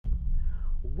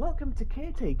Welcome to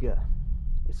Caretaker.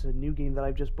 It's a new game that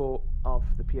I've just bought off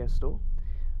the PS Store.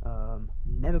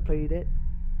 Never played it,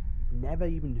 never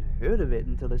even heard of it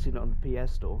until I seen it on the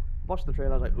PS Store. Watched the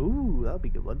trailer, I was like, ooh, that'll be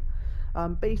a good one.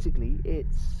 Basically,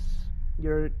 it's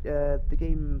the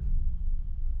game.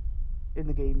 In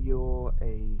the game, you're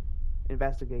a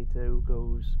investigator who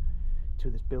goes to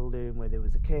this building where there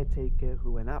was a caretaker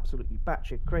who went absolutely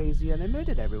batshit crazy and they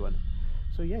murdered everyone.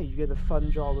 So yeah, you get the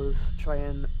fun job of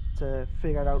trying to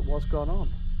figure out what's gone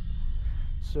on.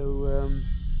 So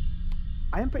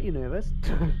I am pretty nervous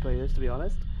to play this, to be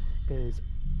honest, because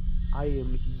I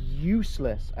am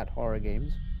useless at horror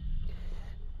games.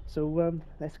 So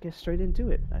let's get straight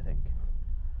into it, I think.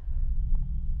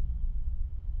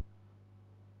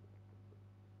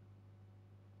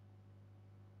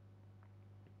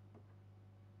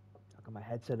 I got my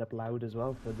headset up loud as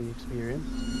well for the experience.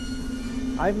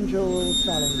 I'm Joel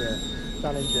Salinger,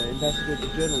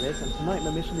 investigative journalist, and tonight my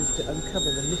mission is to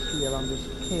uncover the mystery around this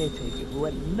caretaker who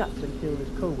went nuts and killed his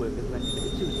co-workers and then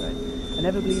committed suicide. I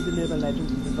never believed in urban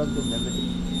legends, and debunking them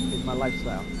is my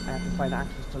lifestyle. I have to find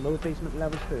access to lower basement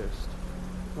levels first.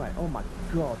 Right, oh my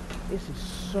god, this is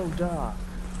so dark.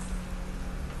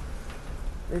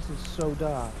 This is so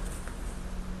dark.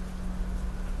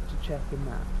 To check in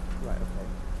that. Right, okay.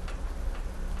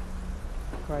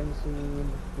 Crime scene,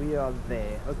 we are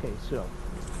there. Okay, so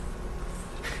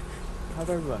how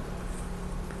do I run?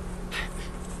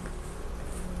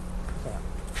 What's that?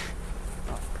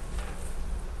 Oh.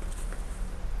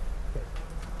 Okay.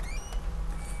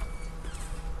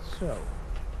 So,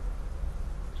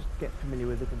 just get familiar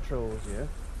with the controls here.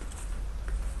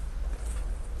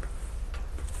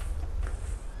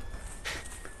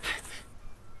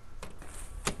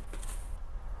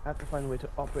 I have to find a way to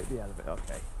operate the elevator.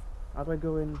 Okay. How do I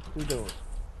go in through doors?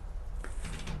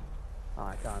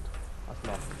 Ah, I can't. That's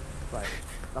locked. Right.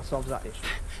 That solves that issue.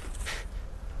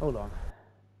 Hold on.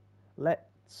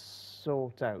 Let's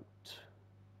sort out.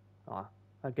 Ah,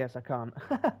 I guess I can't.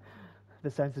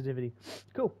 The sensitivity.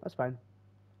 Cool, that's fine.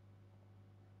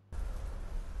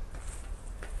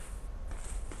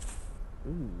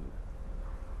 Ooh.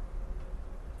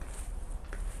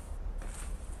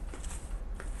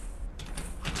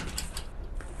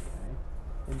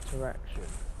 Interaction.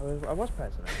 I was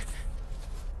pressing it.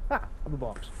 Ah, I'm a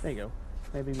box. There you go.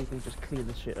 Maybe we can just clean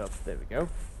this shit up. There we go.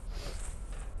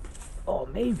 Or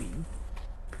maybe.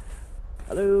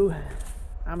 Hello,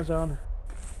 Amazon.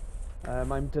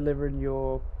 I'm delivering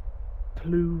your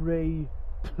Blu-ray.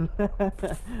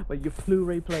 Well, your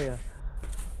Blu-ray player.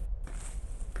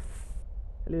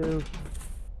 Hello.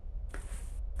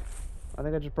 I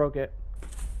think I just broke it.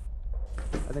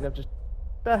 I think I've just.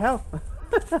 The hell.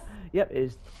 Yep, it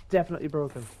is definitely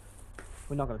broken.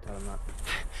 We're not going to tell him that.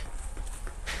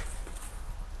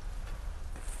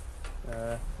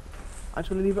 I'm just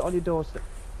going to leave it on your doorstep.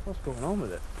 What's going on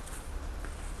with it?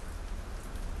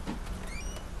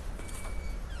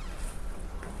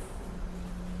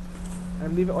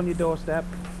 And leave it on your doorstep.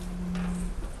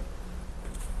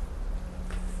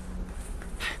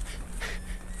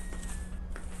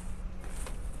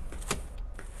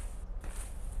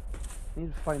 I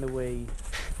need to find a way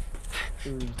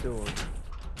through these doors.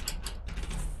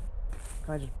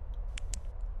 Can I just...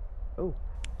 Oh,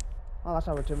 that's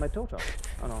how I turn my torch off.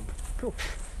 And on. Cool.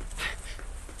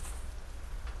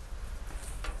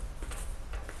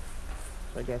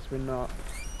 So I guess we're not...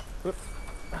 Whoop.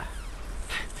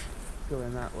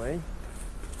 Going that way.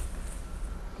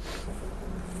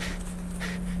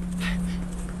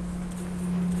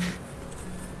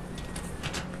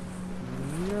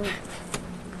 No.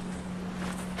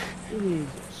 It is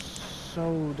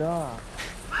so dark.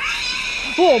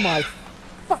 Oh my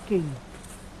fucking...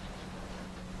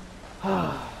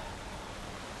 I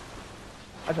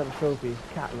got a trophy,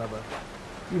 cat lover.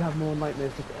 You have more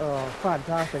nightmares to... Oh,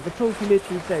 fantastic. The trophy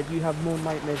literally said you have more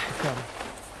nightmares to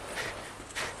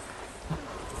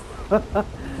come.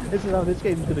 This is how this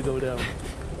game's gonna go down.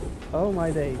 Oh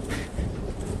my days.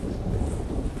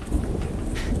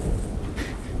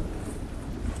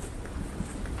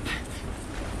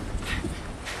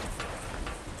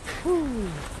 Whew.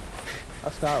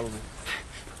 That startled me.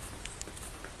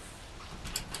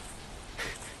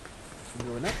 So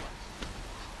going up.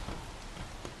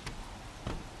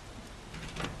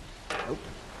 Nope.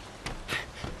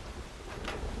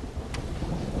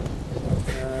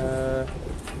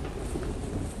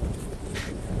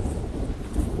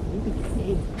 Need to get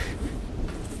in.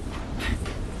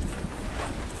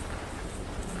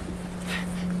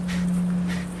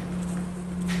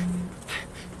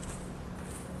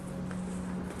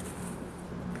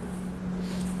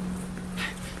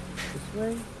 This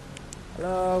way.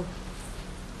 Hello.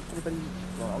 Anybody?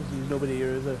 Well, obviously there's nobody here,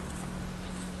 is there?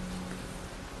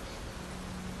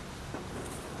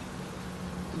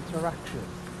 Interaction.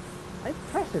 I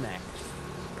press an X.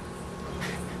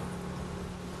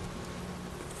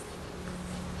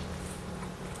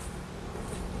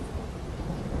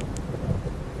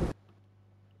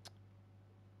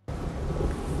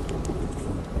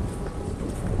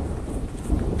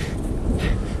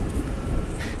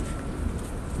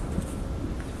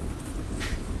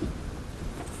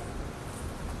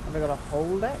 Have I got a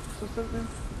hold X or something?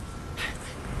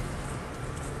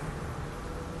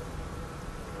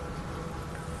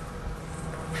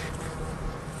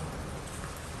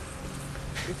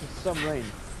 This is some rain.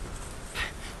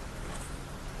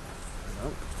 No.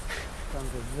 Can't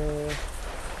go there.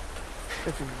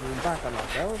 This is going back on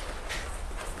ourselves.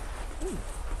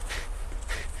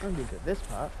 I'm going to this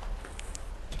part.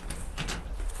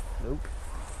 Nope.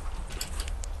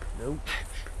 Nope.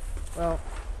 Well.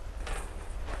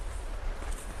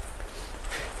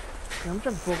 I'm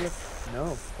trying to public.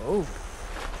 No. Oh.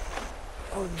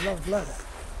 Oh, there's a lot of blood.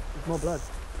 There's more blood.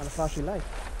 And a flashing light.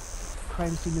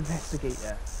 Crime scene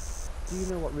investigator. Do you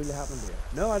know what really happened here?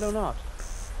 No, I do not.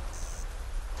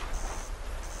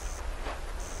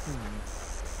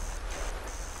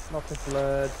 Lots of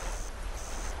blood.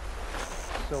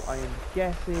 So I am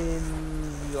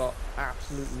guessing we got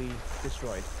absolutely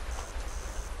destroyed.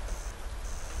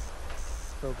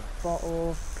 Broken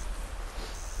bottle.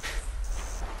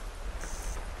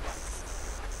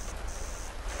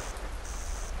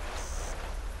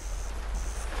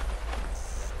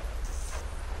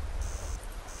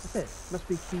 What's this? Must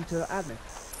be key to admin.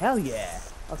 Hell yeah!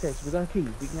 Okay, so we got a key.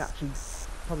 We can actually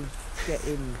probably get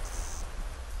in.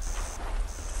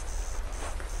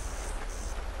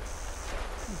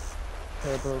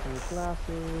 Pair of broken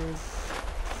glasses.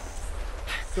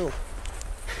 Cool.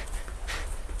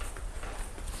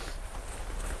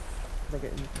 Can I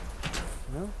get in?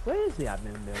 No? Where is the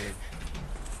admin building?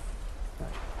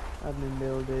 Right. Admin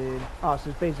building. Oh, so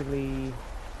it's basically...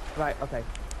 Right, okay.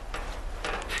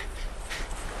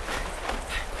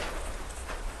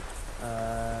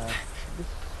 This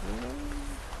way?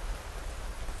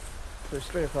 So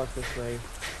straight across this way.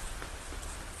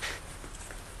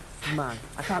 Man,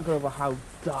 I can't go over how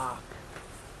dark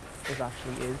this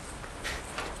actually is.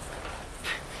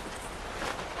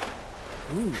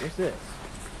 Ooh, what's this?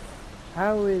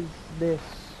 How is this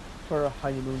for a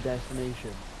honeymoon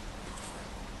destination?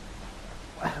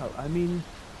 Well, I mean,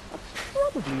 I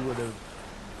probably would have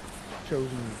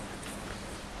chosen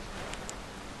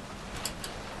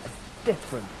a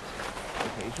different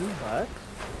location, but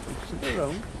each to their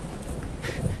own.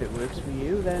 If it works for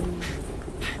you, then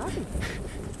happy.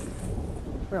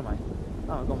 Where am I?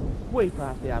 Oh, I've gone way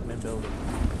past the admin building.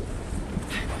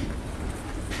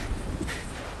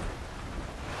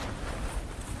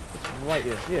 It's right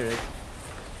here. Here it is.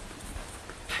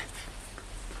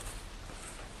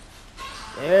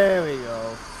 There we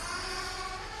go.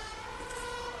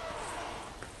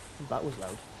 That was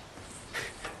loud.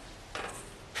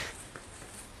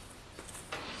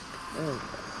 There we go.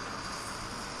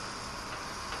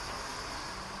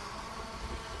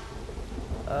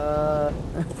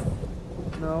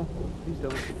 No, please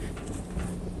don't.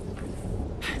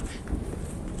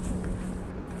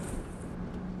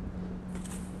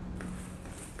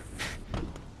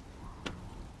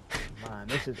 Man,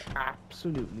 this is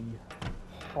absolutely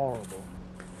horrible.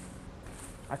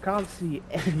 I can't see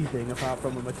anything apart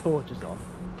from when my torch is on.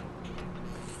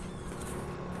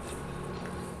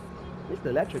 Is the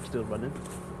electric still running?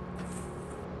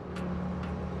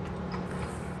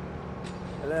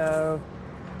 Hello?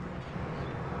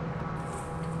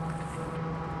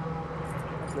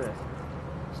 What's this?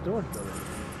 Storage building.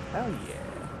 Hell yeah.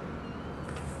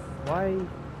 Why?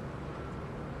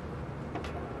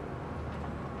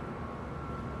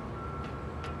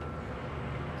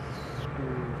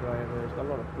 Screwdrivers. Got a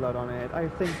lot of blood on it. I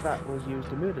think that was used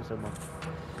to murder someone.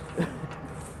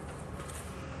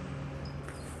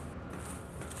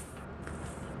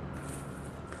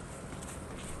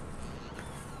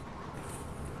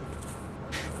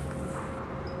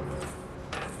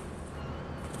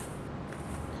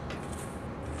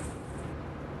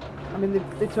 I mean,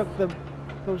 they took the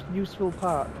most useless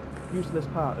part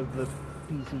of the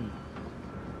PC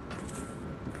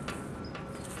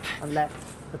and left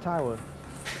the tower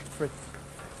for it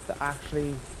to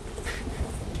actually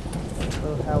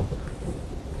will help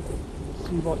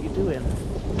see what you're doing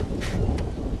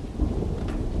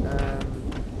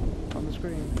on the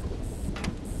screen.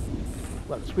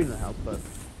 Well, the screen will help, but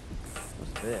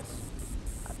what's this?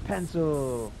 A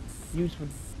pencil used for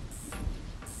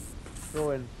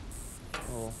drawing.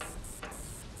 Oh,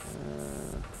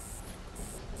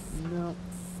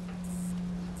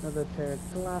 Another pair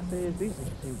of glasses. These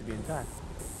seem to be intact.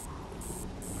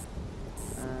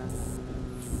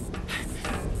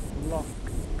 Lock.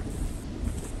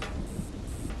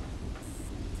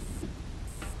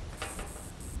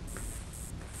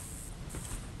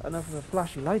 Enough of the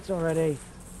flashy lights already.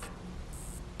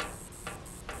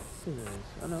 Scissors.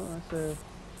 Oh no, that's a...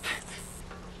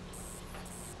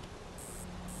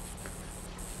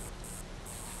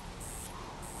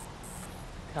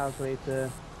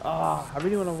 calculator. Ah, I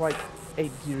really want to write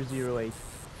 8008.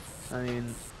 I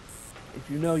mean, if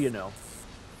you know, you know.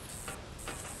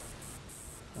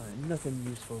 Alright, nothing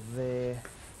useful there.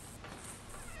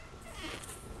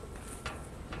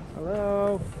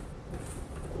 Hello?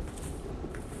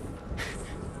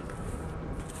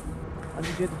 I'm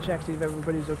just here to check, see if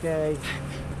everybody's okay.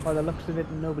 By the looks of it,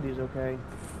 nobody's okay.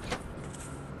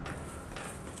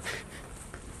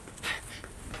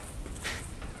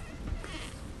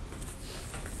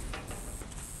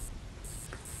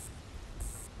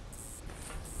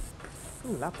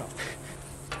 Ooh, laptop.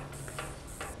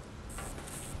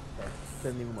 Okay,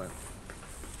 doesn't even work.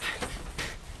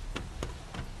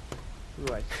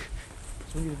 Right.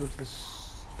 So we need to go to the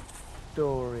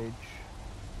storage,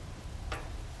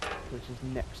 which is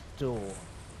next door.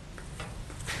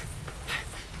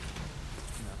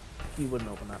 No, he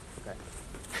wouldn't open that. Okay.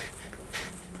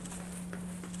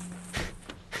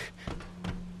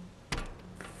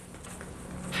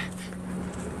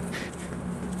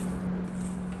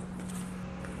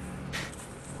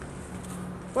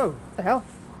 Whoa, what the hell?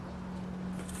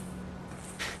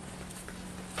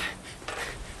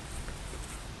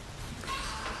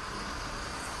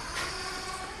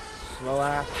 Slow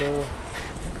ass door.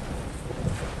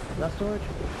 Is that storage?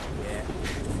 Yeah.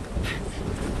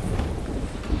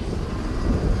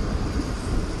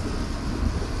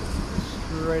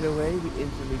 Straight away we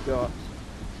instantly got...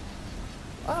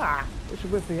 Ah! We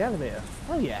should whip the elevator.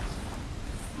 Oh yes.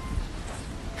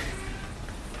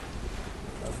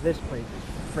 Oh, this place is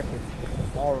freaking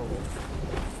horrible.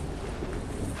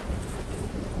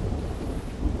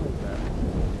 What is that?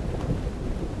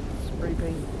 Spray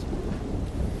paint.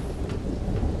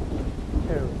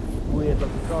 Pair of weird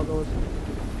looking goggles.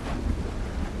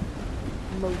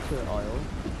 Motor oil.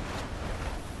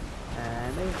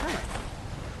 And a hammer.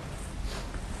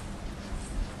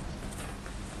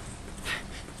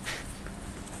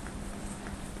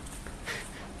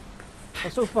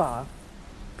 Well, so far,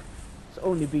 it's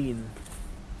only been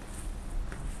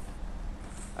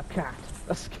a cat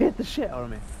that scared the shit out of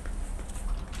me.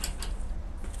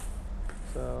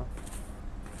 So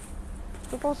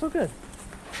far so good,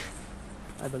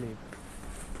 I believe.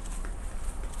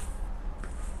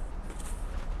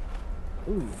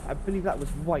 Ooh, I believe that was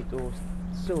white or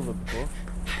silver before.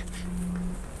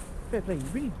 Fair play, you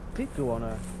really did go on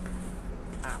a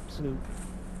absolute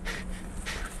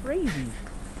crazy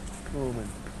moment.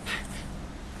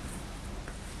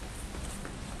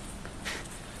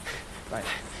 Right,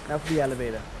 now for the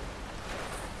elevator.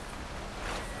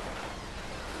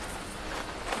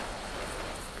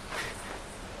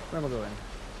 Where am I going?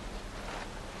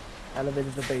 Elevator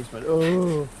to the basement.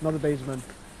 Oh, not the basement.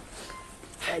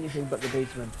 Anything but the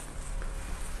basement.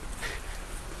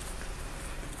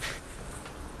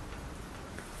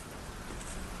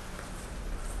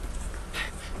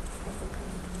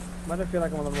 Why do I feel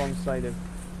like I'm on the wrong side of...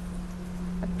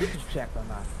 I did just check on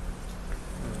that.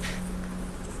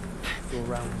 Go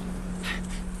around.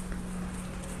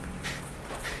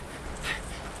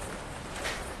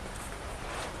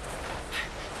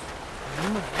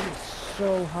 It is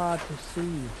so hard to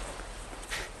see.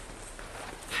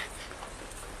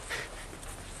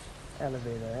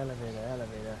 Elevator, elevator,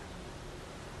 elevator.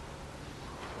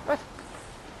 What?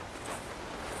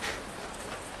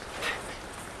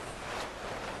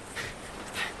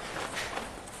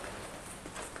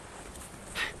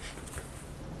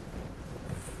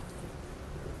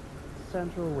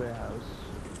 Central warehouse.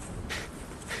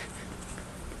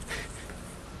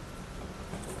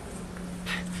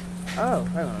 Oh,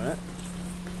 hang on a minute.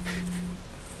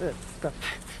 Ugh, stuff.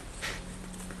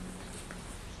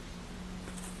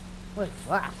 What is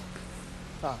that?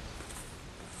 Oh.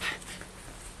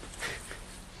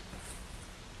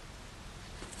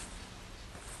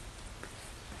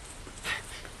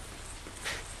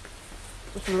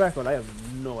 Just for the record, I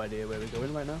have no idea where we're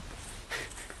going right now.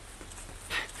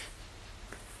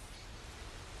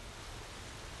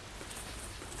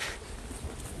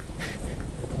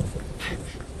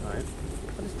 Right.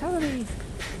 But it's telling me...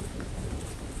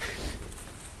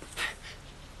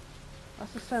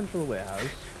 That's the central warehouse.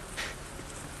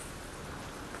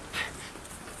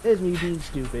 There's me being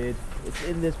stupid. It's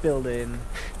in this building.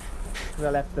 Because I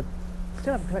left the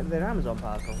Still haven't collected their Amazon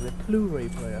parcel, their Blu-ray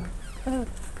player.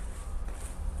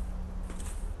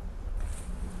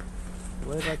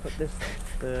 Where did I put this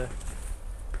thing?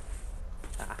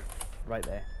 Right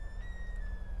there.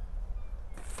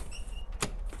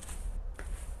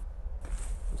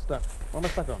 I'm stuck. What am I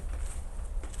stuck on?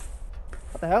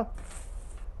 What the hell?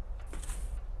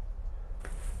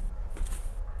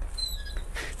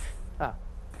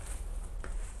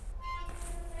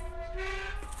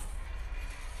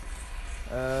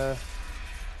 Ah.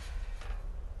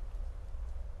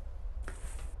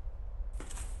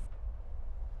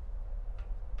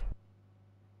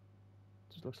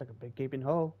 Just looks like a big gaping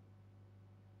hole.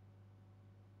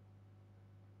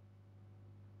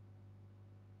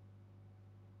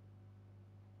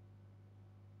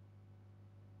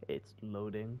 It's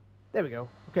loading. There we go.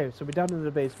 Okay, so we're down in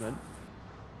the basement.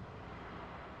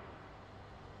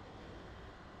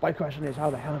 My question is, how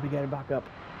the hell are we getting back up?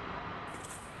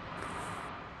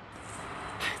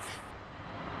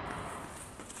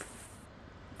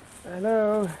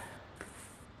 Hello?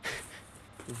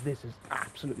 This is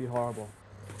absolutely horrible.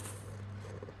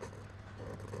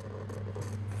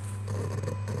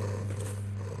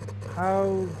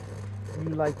 How do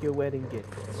you like your wedding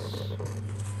gifts?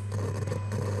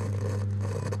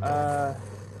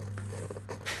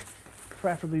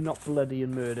 Preferably not bloody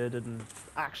and murdered and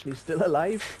actually still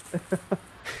alive.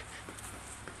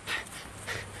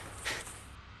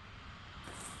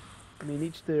 I mean,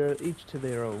 each to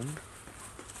their own.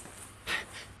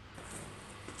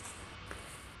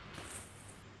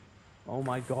 Oh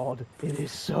my god, it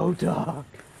is so dark.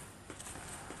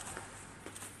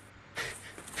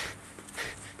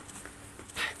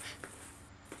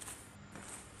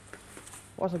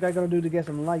 What's the guy gonna do to get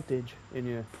some lightage in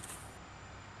here?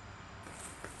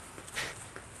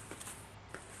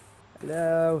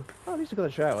 Hello? Oh, at least you got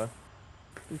a shower.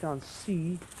 You can't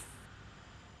see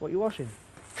what you're washing.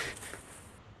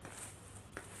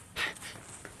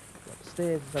 Go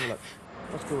upstairs, let's have a look.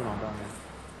 What's going on down there?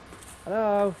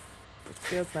 Hello?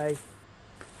 Excuse me.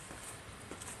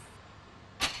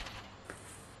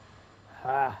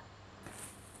 Ha!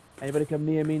 Anybody come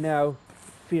near me now?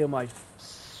 Feel my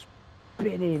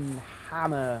spinning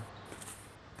hammer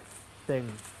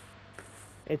thing.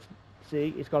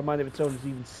 See, it's got a mind of its own. It's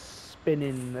even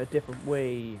spinning a different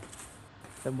way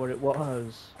than what it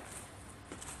was.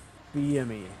 Fear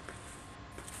me.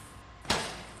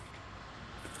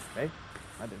 Okay,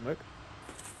 that didn't work.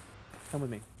 Come with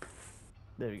me.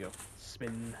 There we go.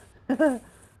 Spin.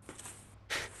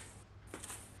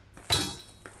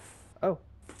 Oh.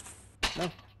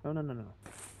 No.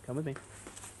 Come with me.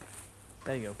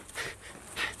 There you go.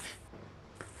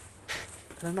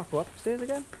 Can I not go upstairs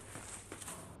again?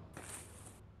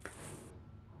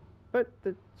 But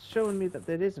it's showing me that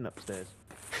there is an upstairs.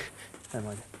 Never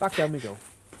mind. Back down we go.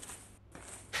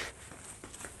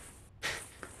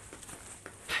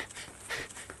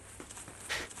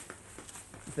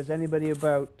 If there's anybody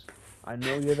about, I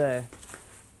know you're there.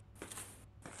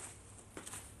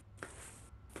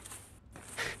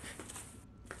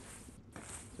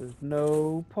 There's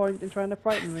no point in trying to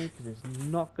frighten me because it's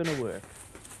not going to work.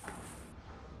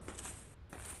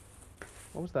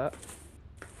 What was that?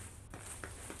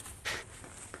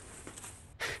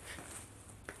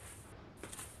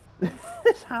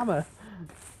 This hammer.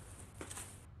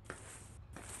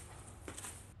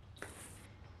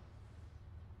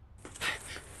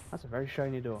 That's a very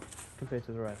shiny door compared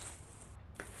to the rest.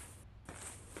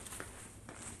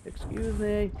 Excuse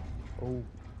me. Oh,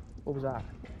 what was that?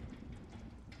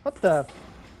 What the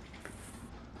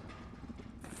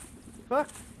fuck?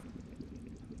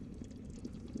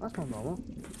 That's not normal.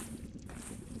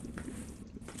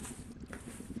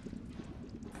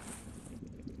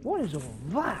 What is all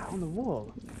that on the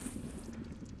wall?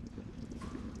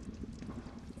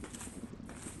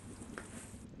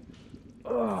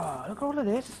 Oh, look at all of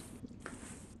this.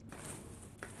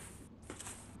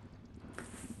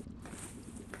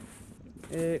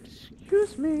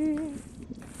 Excuse me.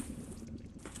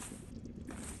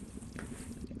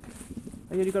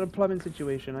 I hear you got a plumbing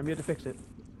situation. I'm here to fix it.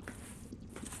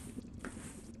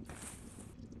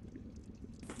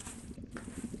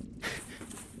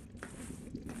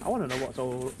 I want to know what's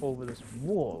all over this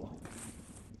wall.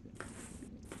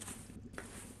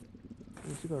 At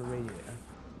least you got a radiator.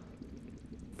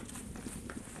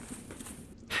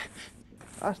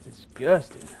 That's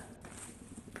disgusting.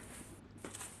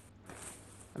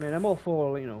 I mean, I'm all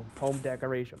for, you know, home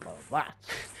decoration, but that's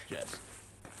just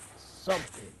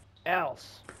something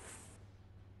else.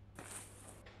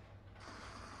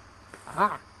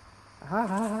 Aha! Aha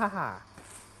ha ha ha!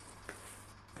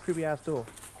 Creepy ass door.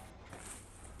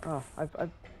 Oh,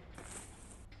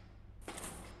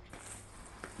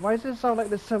 Why does it sound like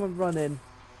there's someone running?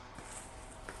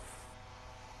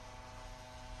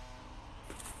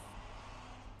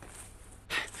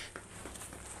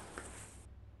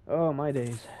 Oh my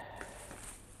days.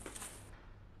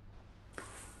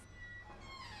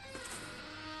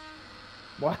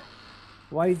 What?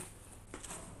 Why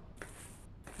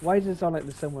does it sound like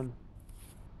there's someone?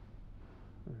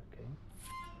 Okay.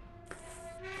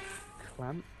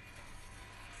 Clamp.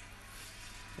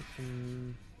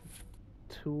 Some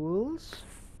tools.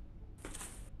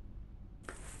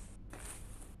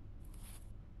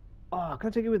 Oh, can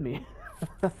I take it with me?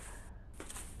 Oh,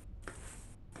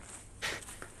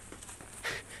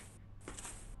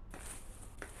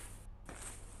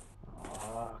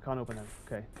 I can't open them.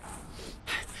 Okay.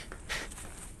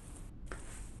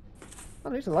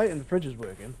 At least the light in the fridge is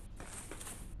working.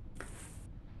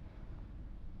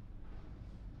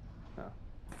 Oh.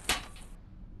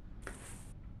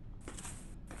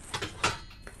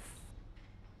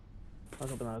 I was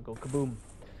hoping that'd go kaboom.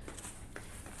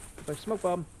 Like smoke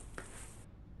bomb.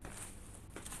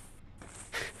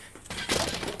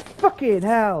 Fucking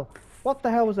hell! What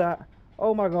the hell was that?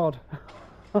 Oh my god.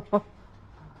 Oh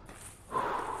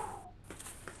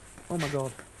my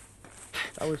god.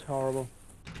 That was horrible.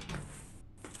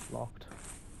 Locked.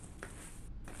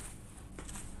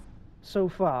 So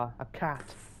far, a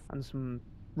cat and some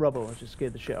rubble has just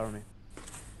scared the shit out of me.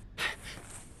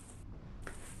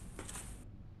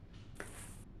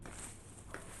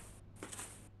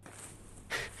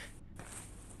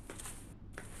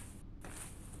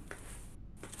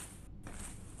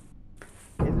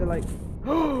 Is it like...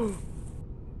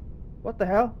 What the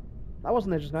hell? That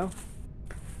wasn't there just now.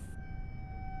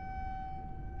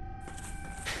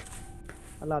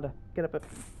 A ladder. Get up it.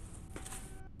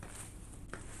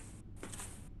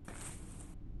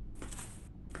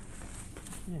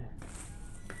 Yeah.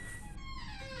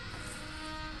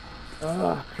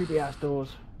 Ugh, creepy ass doors.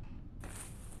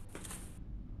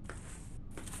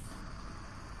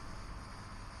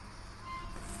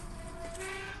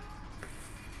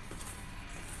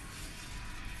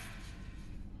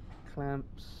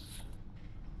 Clamps.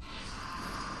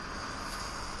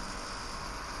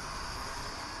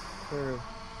 Pair of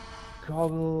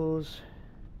goggles.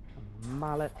 A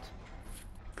mallet.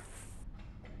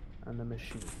 And a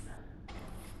machine.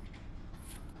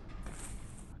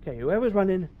 Okay, whoever's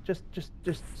running, just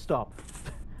stop.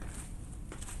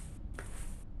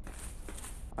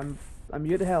 I'm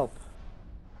here to help.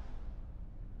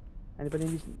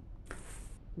 Anybody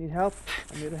need help?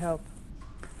 I'm here to help.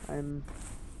 I'm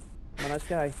a nice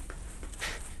guy.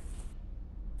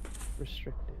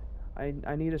 Restricted.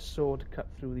 I need a sword to cut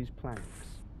through these planks.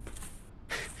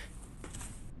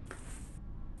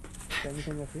 Is there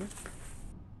anything up here?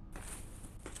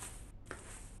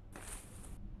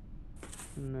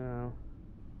 No.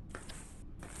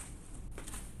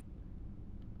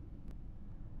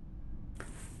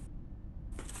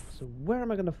 So where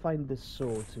am I gonna find this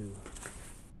sword to?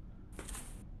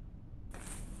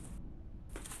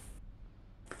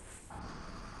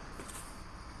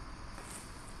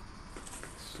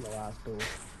 Slow ass door.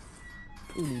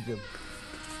 Who needs him?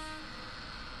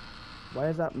 Why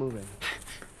is that moving?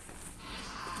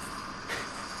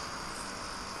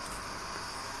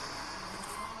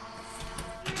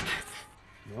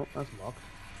 Nope, that's locked.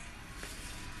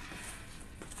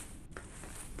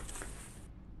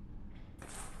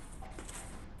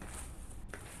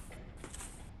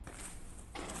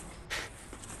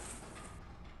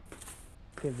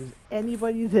 Okay, if there's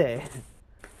anybody there,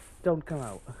 don't come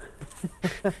out.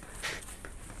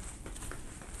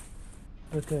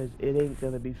 Because it ain't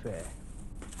gonna be fair.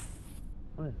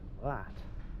 What is that?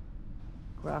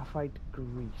 Graphite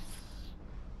grease.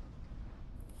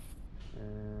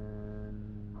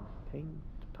 And paint,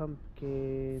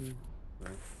 pumpkin.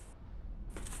 Right.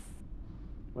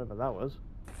 Whatever that was.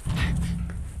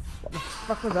 What the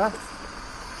fuck was that?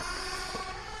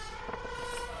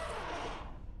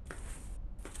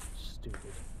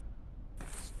 Stupid.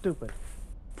 Stupid.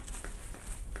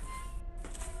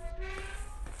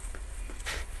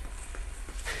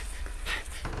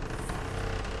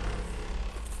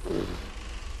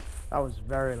 That was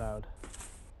very loud.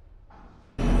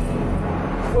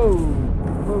 Whoa!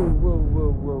 Whoa, whoa,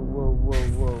 whoa, whoa, whoa, whoa,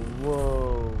 whoa,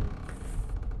 whoa.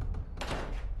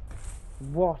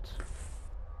 What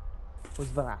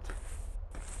was that?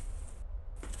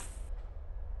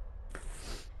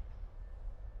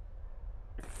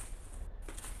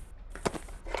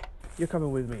 You're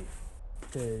coming with me,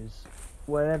 because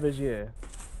whatever's here,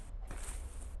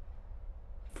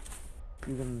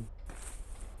 you can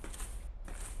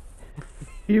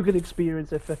you can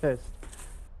experience it first.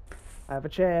 I have a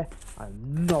chair,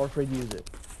 I'm not afraid to use it.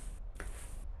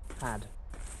 Had.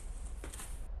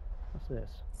 What's this?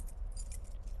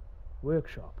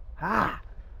 Workshop. Ah!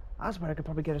 That's where I could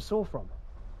probably get a saw from.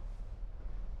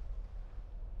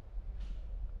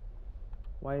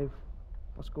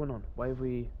 What's going on? Why have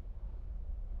we...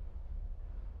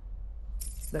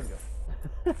 There we go.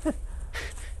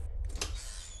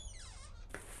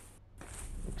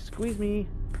 Excuse me.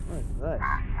 What is this?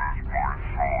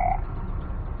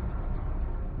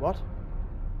 What?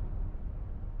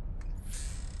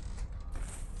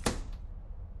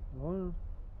 What?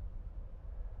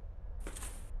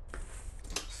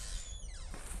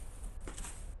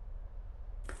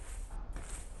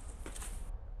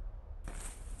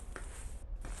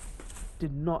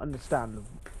 Did not understand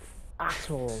at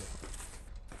all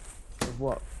of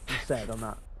what you said on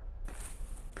that.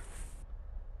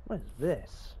 What is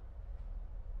this?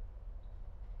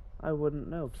 I wouldn't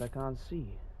know because I can't see.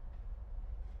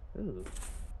 Ooh.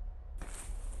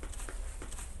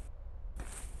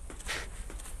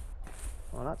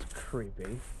 Well, that's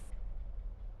creepy.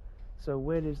 So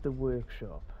where is the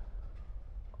workshop?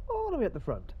 All the way at the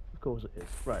front. Of course it is.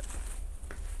 Right.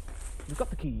 We've got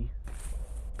the key.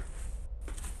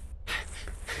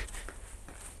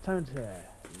 Time to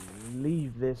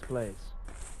leave this place.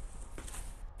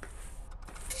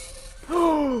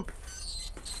 Oh!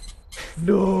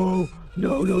 No!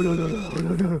 No, no, no, no, no,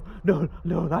 no, no, no,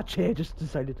 no, that chair just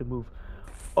decided to move.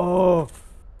 Oh!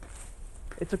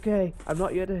 It's okay. I'm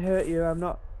not here to hurt you. I'm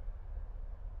not...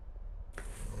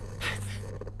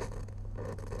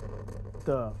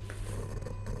 The...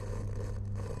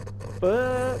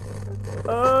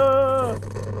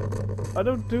 I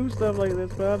don't do stuff like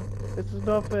this, man. This is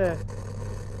not fair.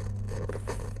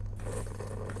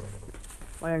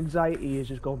 My anxiety is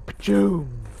just going pachoom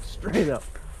straight up.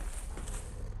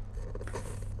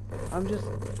 I'm just...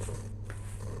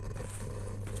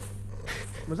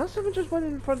 Was that something just went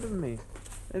in front of me?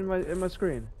 In my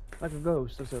screen? Like a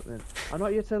ghost or something? I'm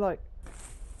not here to like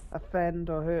offend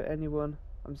or hurt anyone.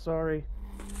 I'm sorry.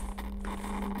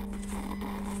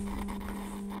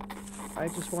 I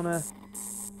just wanna...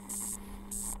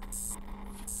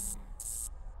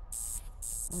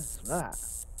 What's that?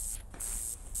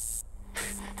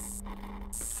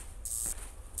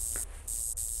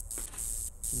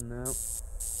 No.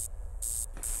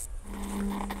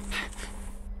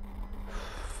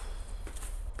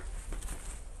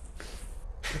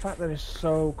 The fact that it's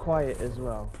so quiet as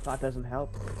well, that doesn't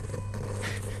help.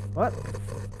 What?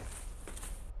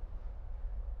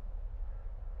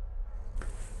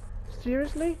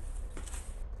 Seriously?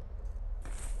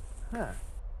 Huh.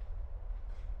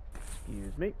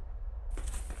 Excuse me.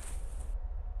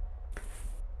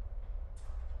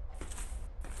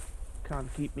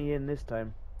 Can't keep me in this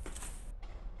time.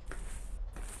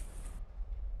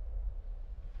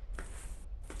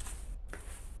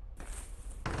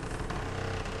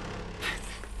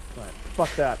 Right,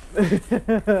 fuck that.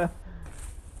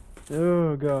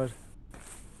 Oh god.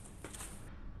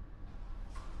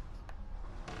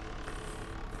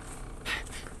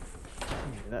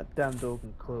 That damn door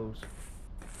can close.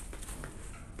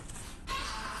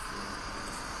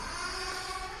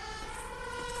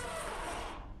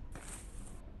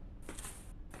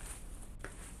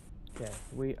 Okay,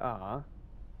 we are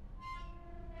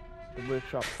the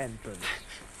workshop entrance.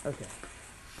 Okay.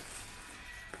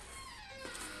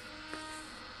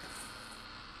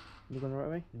 You going the right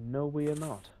way? No, we are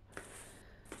not.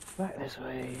 Back this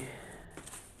way.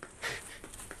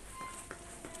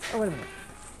 Oh, wait a minute.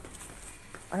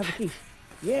 I have the key.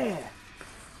 Yeah!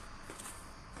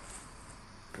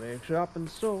 Workshop and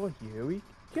saw. Here we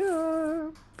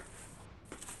go.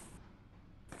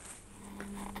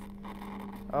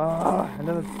 Ah, oh,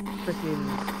 another freaking...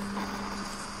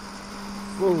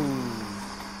 Whoa.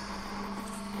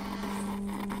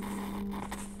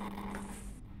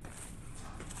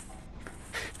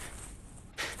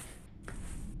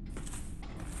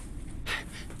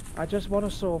 I just want a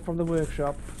saw from the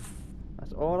workshop.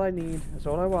 That's all I need. That's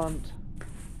all I want.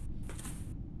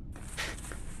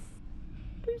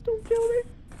 Please don't kill me.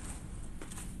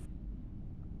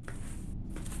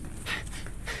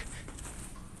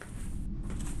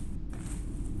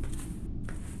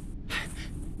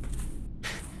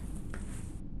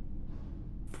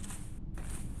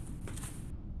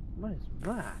 What is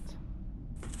that?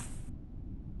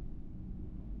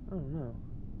 Oh no.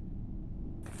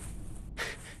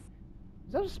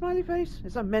 Is that a smiley face?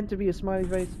 Is that meant to be a smiley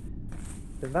face?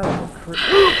 Because that was a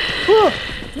oh!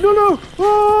 No, no!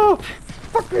 Oh!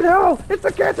 Fucking hell! It's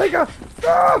the caretaker!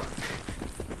 Ah!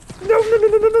 No, no, no,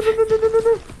 no, no, no, no, no, no, no, no,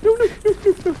 no, no, no, no,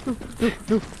 no, no, no,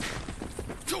 no.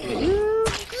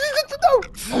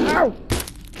 Ow!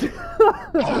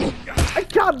 I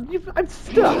can't! I'm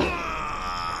stuck!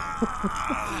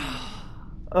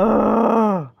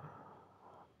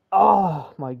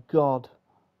 Oh my god.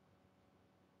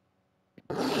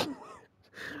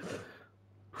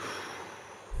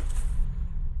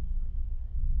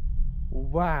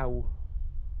 Wow.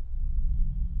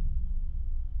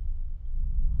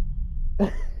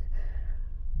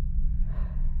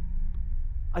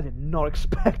 I did not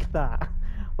expect that.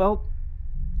 Well,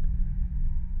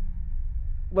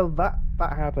 that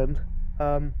happened.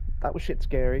 That was shit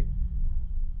scary.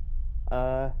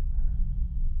 So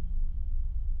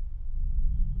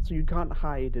you can't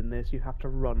hide in this. You have to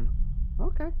run.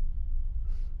 Okay.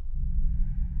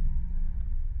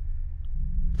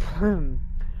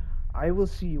 I will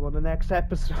see you on the next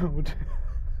episode.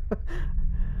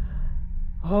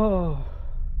 Oh,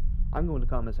 I'm going to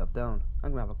calm myself down.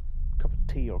 I'm going to have a cup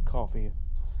of tea or coffee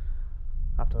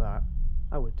after that.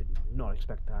 I did not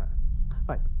expect that.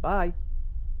 Right, bye.